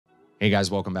Hey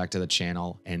guys, welcome back to the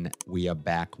channel, and we are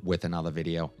back with another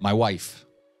video. My wife,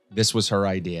 this was her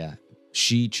idea.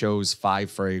 She chose 5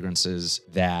 fragrances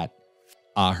that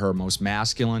are her most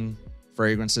masculine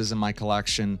fragrances in my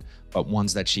collection, but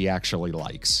ones that she actually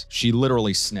likes. She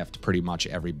literally sniffed pretty much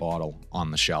every bottle on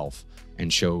the shelf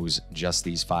and chose just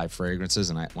these 5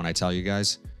 fragrances. And when I tell you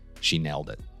guys, she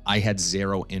nailed it. I had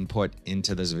zero input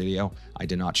into this video. I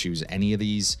did not choose any of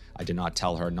these. I did not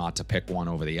tell her not to pick one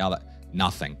over the other.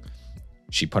 Nothing.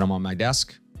 She put them on my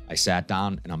desk. I sat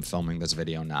down and I'm filming this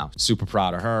video now. Super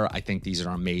proud of her. I think these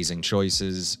are amazing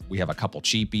choices. We have a couple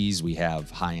cheapies. We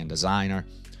have high-end designer.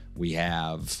 We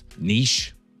have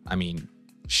niche. I mean,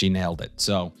 she nailed it.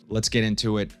 So let's get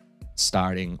into it,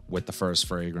 starting with the first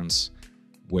fragrance,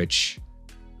 which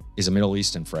is a Middle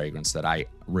Eastern fragrance that I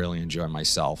really enjoy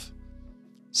myself.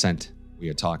 Scent we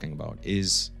are talking about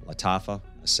is Lattafa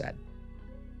Asad.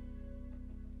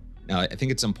 Now, I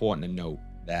think it's important to note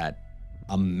that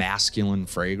a masculine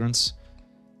fragrance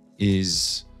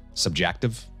is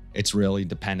subjective. It's really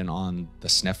dependent on the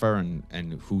sniffer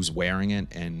and who's wearing it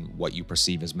and what you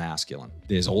perceive as masculine.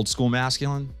 There's old school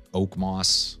masculine, oak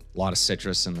moss, a lot of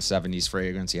citrus in the 70s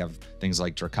fragrance. You have things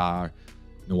like Drakkar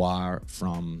Noir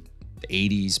from the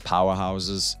 80s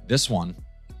powerhouses. This one,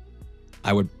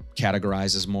 I would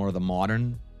categorize as more of the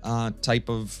modern type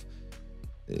of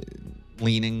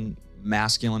leaning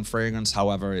masculine fragrance.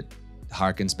 However, it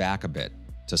harkens back a bit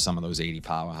to some of those 80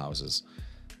 powerhouses.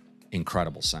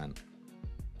 Incredible scent.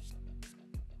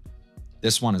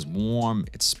 This one is warm,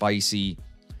 it's spicy,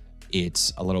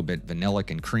 it's a little bit vanillic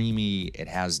and creamy. It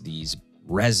has these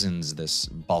resins, this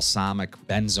balsamic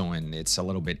benzoin. It's a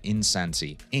little bit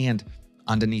incensey. And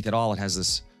underneath it all, it has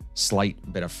this slight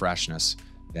bit of freshness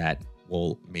that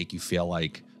will make you feel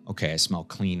like, okay, I smell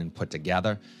clean and put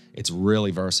together. It's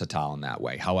really versatile in that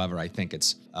way. However, I think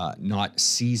it's not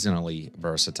seasonally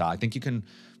versatile. I think you can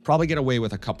probably get away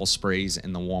with a couple sprays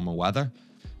in the warmer weather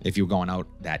if you're going out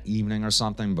that evening or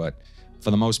something. But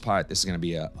for the most part, this is going to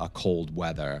be a cold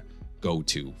weather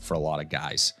go-to for a lot of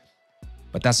guys.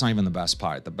 But that's not even the best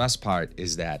part. The best part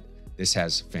is that this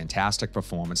has fantastic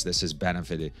performance. This has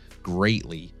benefited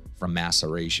greatly from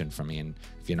maceration for me. And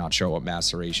if you're not sure what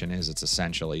maceration is, it's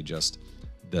essentially just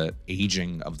the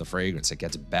aging of the fragrance. It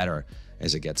gets better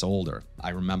as it gets older.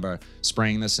 I remember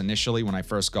spraying this initially when I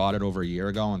first got it over a year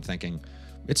ago and thinking,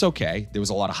 it's okay. There was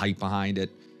a lot of hype behind it.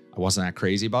 I wasn't that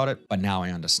crazy about it, but now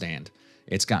I understand.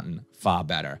 It's gotten far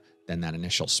better than that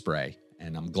initial spray.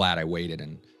 And I'm glad I waited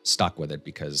and stuck with it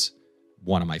because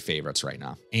one of my favorites right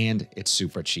now. And it's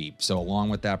super cheap. So along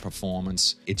with that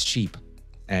performance, it's cheap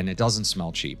and it doesn't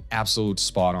smell cheap. Absolute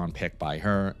spot on pick by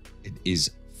her. It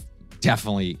is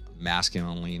definitely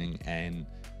masculine leaning and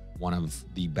one of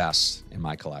the best in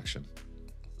my collection.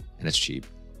 And it's cheap.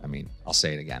 I mean, I'll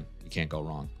say it again. You can't go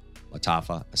wrong.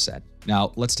 Lattafa Asad.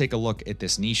 Now, let's take a look at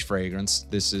this niche fragrance.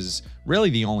 This is really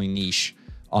the only niche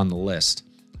on the list,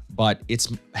 but it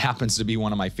happens to be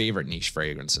one of my favorite niche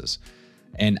fragrances.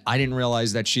 And I didn't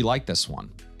realize that she liked this one.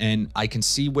 And I can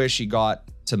see where she got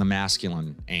to the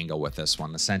masculine angle with this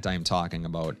one. The scent I am talking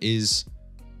about is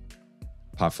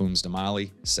Parfums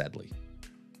Sedley.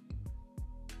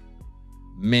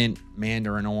 Mint,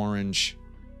 mandarin orange,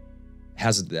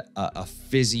 has a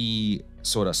fizzy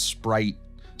sort of Sprite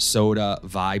soda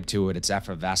vibe to it. It's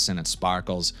effervescent, it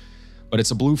sparkles, but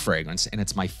it's a blue fragrance and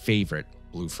it's my favorite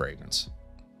blue fragrance.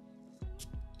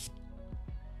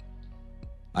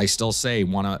 I still say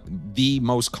one of the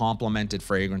most complimented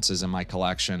fragrances in my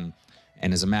collection.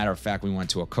 And as a matter of fact, we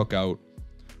went to a cookout,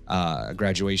 a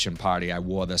graduation party. I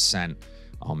wore this scent.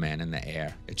 Oh man, in the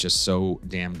air. It's just so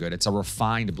damn good. It's a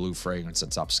refined blue fragrance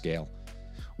that's upscale.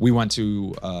 We went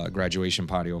to a graduation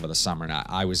party over the summer and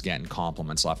I was getting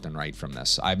compliments left and right from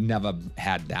this. I've never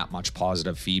had that much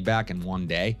positive feedback in one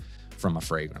day from a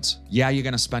fragrance. Yeah, you're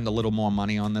gonna spend a little more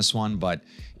money on this one, but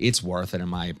it's worth it in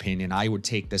my opinion. I would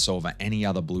take this over any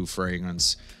other blue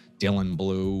fragrance, Dylan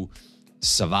Blue,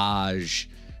 Sauvage,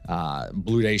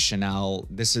 Bleu de Chanel.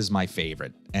 This is my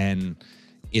favorite. And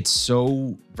it's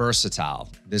so versatile.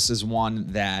 This is one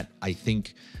that I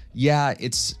think, yeah,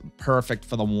 it's perfect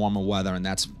for the warmer weather, and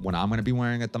that's when I'm gonna be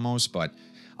wearing it the most, but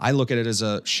I look at it as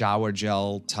a shower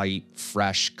gel type,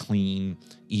 fresh, clean,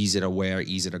 easy to wear,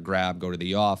 easy to grab, go to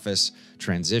the office,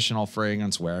 transitional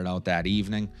fragrance, wear it out that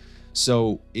evening.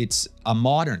 So it's a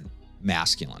modern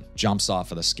masculine, jumps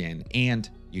off of the skin, and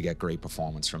you get great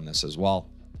performance from this as well.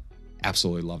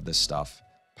 Absolutely love this stuff.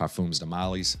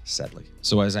 Parfums Sedley.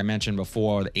 So as I mentioned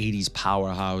before, the 80s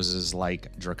powerhouses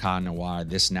like Drakkar Noir,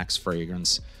 this next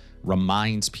fragrance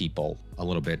reminds people a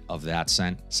little bit of that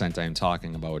scent. Scent I am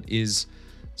talking about is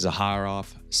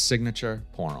Zaharoff Signature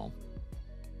Pour Homme.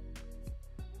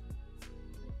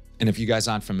 And if you guys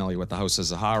aren't familiar with the house of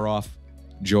Zaharoff,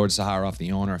 George Zaharoff,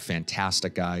 the owner, a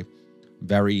fantastic guy,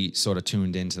 very sort of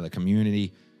tuned into the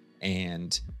community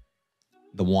and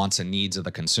the wants and needs of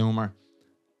the consumer.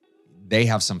 They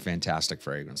have some fantastic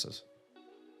fragrances.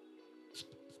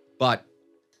 But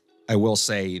I will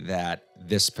say that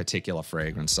this particular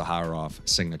fragrance, Zaharoff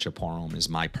Signature Parfum, is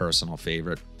my personal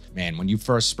favorite. Man, when you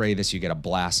first spray this, you get a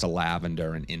blast of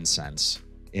lavender and incense.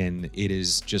 And it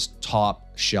is just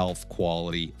top shelf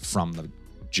quality from the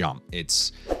jump.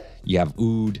 You have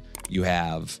oud, you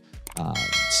have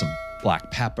some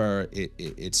black pepper.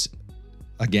 It's,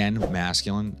 again,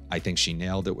 masculine. I think she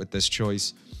nailed it with this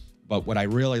choice. But what I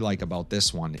really like about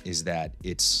this one is that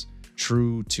it's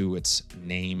true to its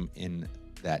name in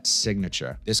that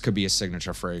signature. This could be a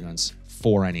signature fragrance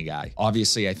for any guy.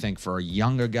 Obviously, I think for a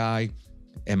younger guy,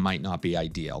 it might not be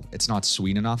ideal. It's not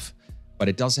sweet enough, but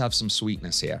it does have some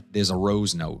sweetness here. There's a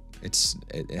rose note.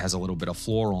 It has a little bit of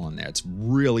floral in there. It's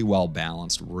really well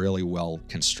balanced, really well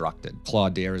constructed.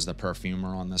 Claude Dare is the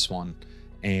perfumer on this one,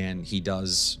 and he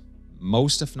does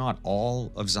most, if not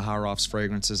all, of Zaharoff's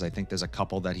fragrances. I think there's a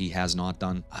couple that he has not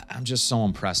done. I'm just so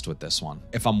impressed with this one.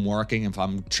 If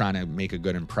I'm trying to make a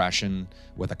good impression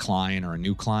with a client or a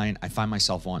new client, I find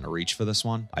myself wanting to reach for this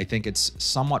one. I think it's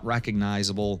somewhat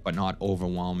recognizable, but not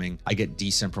overwhelming. I get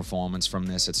decent performance from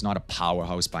this. It's not a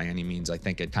powerhouse by any means. I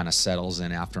think it kind of settles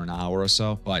in after an hour or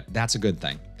so, but that's a good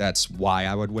thing. That's why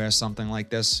I would wear something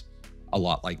like this. A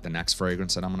lot like the next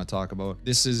fragrance that I'm going to talk about.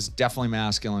 This is definitely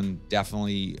masculine,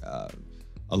 definitely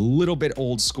a little bit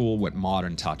old school with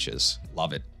modern touches.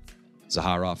 Love it.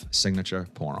 Zaharoff Signature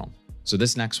Parfum. So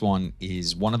this next one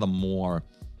is one of the more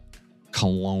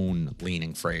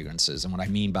cologne-leaning fragrances. And what I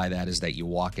mean by that is that you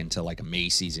walk into like a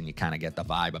Macy's and you kind of get the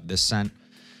vibe of this scent.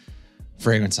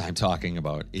 Fragrance I'm talking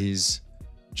about is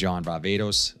John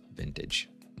Varvatos Vintage.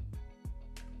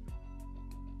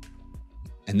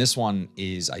 And this one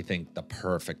is, I think, the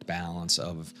perfect balance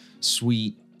of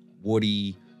sweet,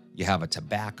 woody. You have a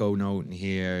tobacco note in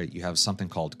here. You have something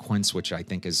called quince, which I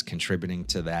think is contributing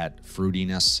to that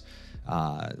fruitiness.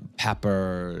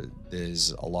 Pepper.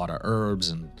 There's a lot of herbs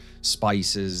and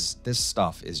spices. This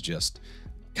stuff is just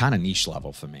kind of niche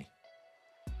level for me.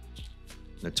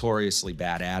 Notoriously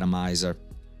bad atomizer,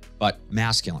 but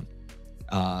masculine.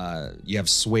 You have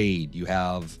suede. You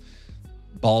have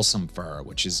balsam fir,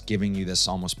 which is giving you this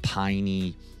almost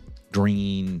piney,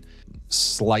 green,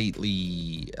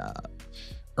 slightly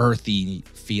earthy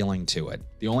feeling to it.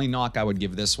 The only knock I would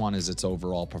give this one is its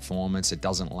overall performance. It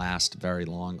doesn't last very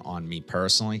long on me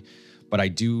personally, but I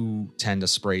do tend to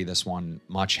spray this one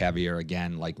much heavier.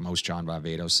 Again, like most John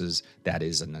Varvatoses, that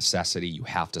is a necessity. You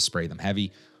have to spray them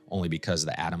heavy, only because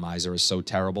the atomizer is so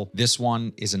terrible. This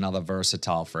one is another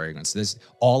versatile fragrance.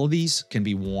 All of these can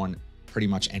be worn pretty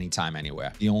much anytime,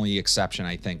 anywhere. The only exception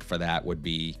I think for that would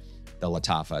be the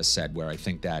Lattafa, as said, where I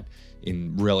think that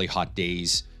in really hot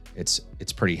days, it's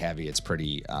pretty heavy. It's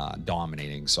pretty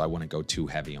dominating, so I wouldn't go too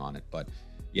heavy on it. But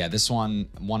yeah, this one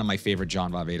of my favorite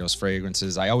John Varvatos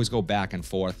fragrances. I always go back and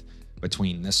forth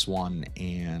between this one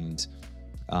and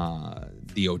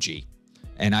the OG.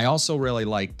 And I also really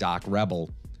like Dark Rebel,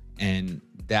 and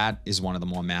that is one of the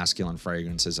more masculine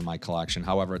fragrances in my collection.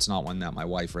 However, it's not one that my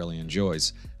wife really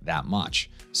enjoys that much.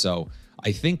 So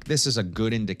I think this is a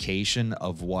good indication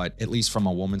of what, at least from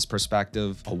a woman's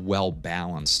perspective, a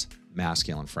well-balanced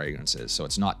masculine fragrance is. So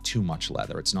it's not too much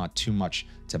leather. It's not too much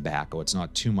tobacco. It's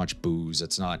not too much booze.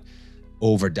 It's not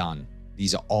overdone.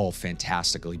 These are all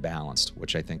fantastically balanced,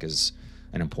 which I think is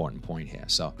an important point here.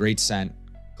 So great scent.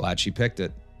 Glad she picked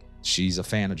it. She's a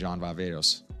fan of John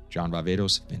Varvatos. John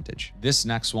Varvatos Vintage. This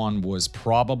next one was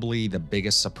probably the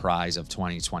biggest surprise of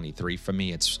 2023 for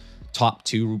me. It's top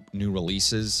 2 new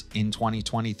releases in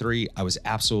 2023. I was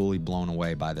absolutely blown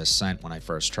away by this scent when I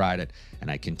first tried it, and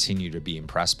I continue to be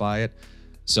impressed by it.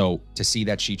 So to see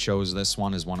that she chose this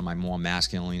one as one of my more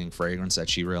masculine-leaning fragrance that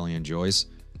she really enjoys,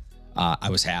 I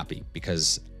was happy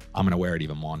because I'm going to wear it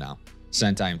even more now.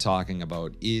 Scent I am talking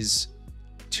about is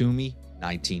Tumi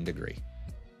 19 Degree.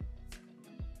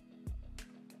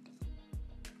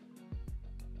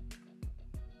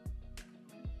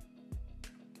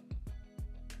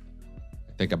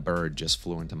 I think a bird just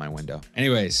flew into my window.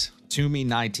 Anyways, Tumi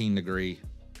 19 Degree,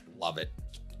 love it.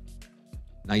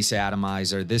 Nice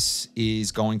atomizer. This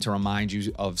is going to remind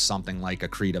you of something like a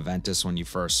Creed Aventus when you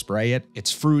first spray it.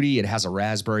 It's fruity. It has a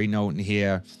raspberry note in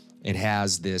here. It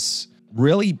has this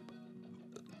really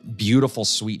beautiful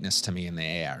sweetness to me in the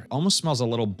air. Almost smells a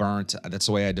little burnt. That's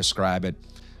the way I describe it,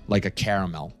 like a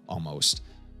caramel almost,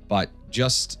 but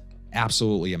just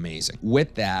absolutely amazing.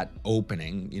 With that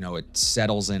opening, you know, it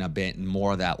settles in a bit and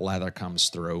more of that leather comes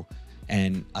through.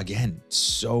 And again,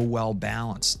 so well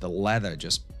balanced. The leather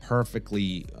just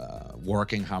perfectly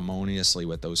working harmoniously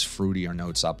with those fruitier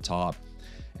notes up top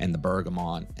and the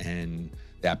bergamot and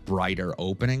that brighter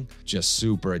opening, just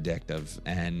super addictive.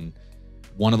 And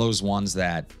one of those ones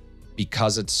that,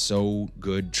 because it's so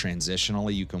good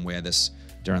transitionally, you can wear this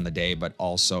during the day, but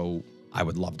also I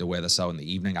would love to wear this out in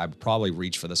the evening. I would probably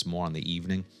reach for this more in the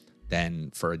evening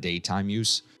than for a daytime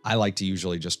use. I like to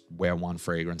usually just wear one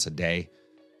fragrance a day.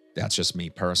 That's just me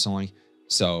personally.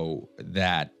 So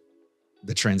that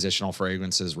the transitional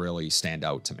fragrances really stand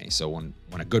out to me. So when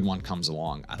a good one comes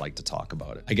along, I like to talk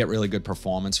about it. I get really good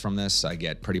performance from this. I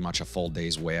get pretty much a full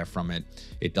day's wear from it.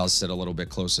 It does sit a little bit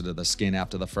closer to the skin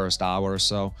after the first hour or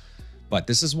so. But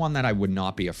this is one that I would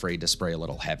not be afraid to spray a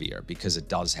little heavier because it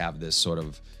does have this sort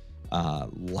of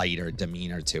lighter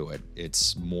demeanor to it.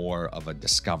 It's more of a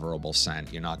discoverable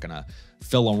scent. You're not going to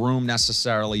fill a room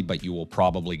necessarily, but you will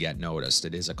probably get noticed.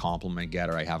 It is a compliment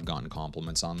getter. I have gotten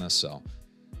compliments on this. So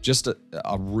just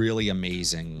a really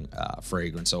amazing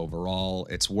fragrance overall.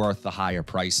 It's worth the higher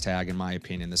price tag, in my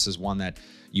opinion. This is one that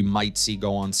you might see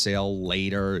go on sale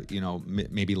later, you know,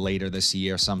 maybe later this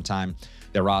year sometime.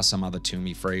 There are some other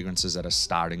Tumi fragrances that are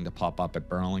starting to pop up at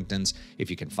Burlington's. If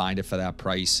you can find it for that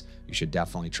price, you should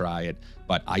definitely try it.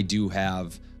 But I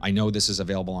know this is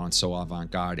available on So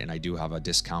Avant-Garde, and I do have a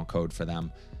discount code for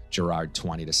them,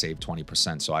 Gerard20, to save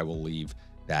 20%. So I will leave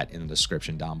that in the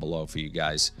description down below for you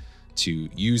guys to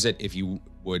use it if you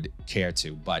would care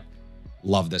to. But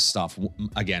love this stuff.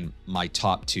 Again, my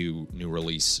top 2 new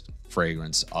release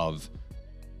fragrance of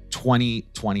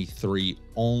 2023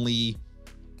 only.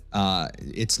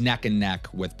 It's neck and neck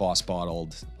with Boss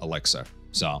Bottled Elixir.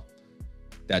 So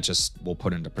that just will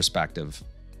put into perspective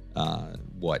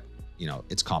what, you know,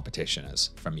 its competition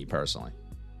is for me personally.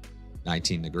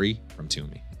 19 Degree from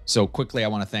Tumi. So quickly, I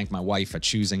want to thank my wife for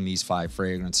choosing these 5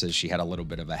 fragrances. She had a little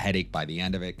bit of a headache by the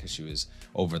end of it because she was,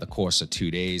 over the course of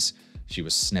 2 days, she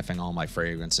was sniffing all my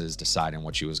fragrances, deciding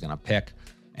what she was going to pick.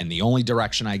 And the only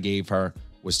direction I gave her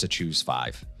was to choose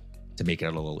 5 to make it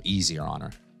a little easier on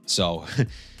her. So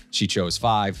she chose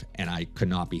 5, and I could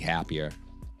not be happier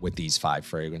with these 5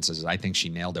 fragrances. I think she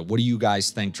nailed it. What do you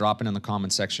guys think? Drop it in the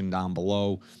comment section down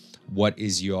below. What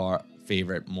is your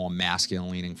favorite, more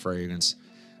masculine-leaning fragrance?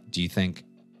 Do you think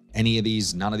any of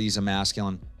these, none of these are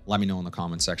masculine? Let me know in the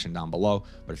comment section down below.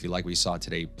 But if you like what you saw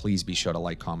today, please be sure to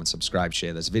like, comment, subscribe,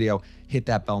 share this video. Hit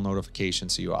that bell notification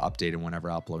so you are updated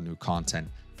whenever I upload new content.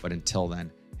 But until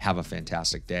then, have a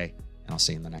fantastic day, and I'll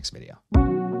see you in the next video.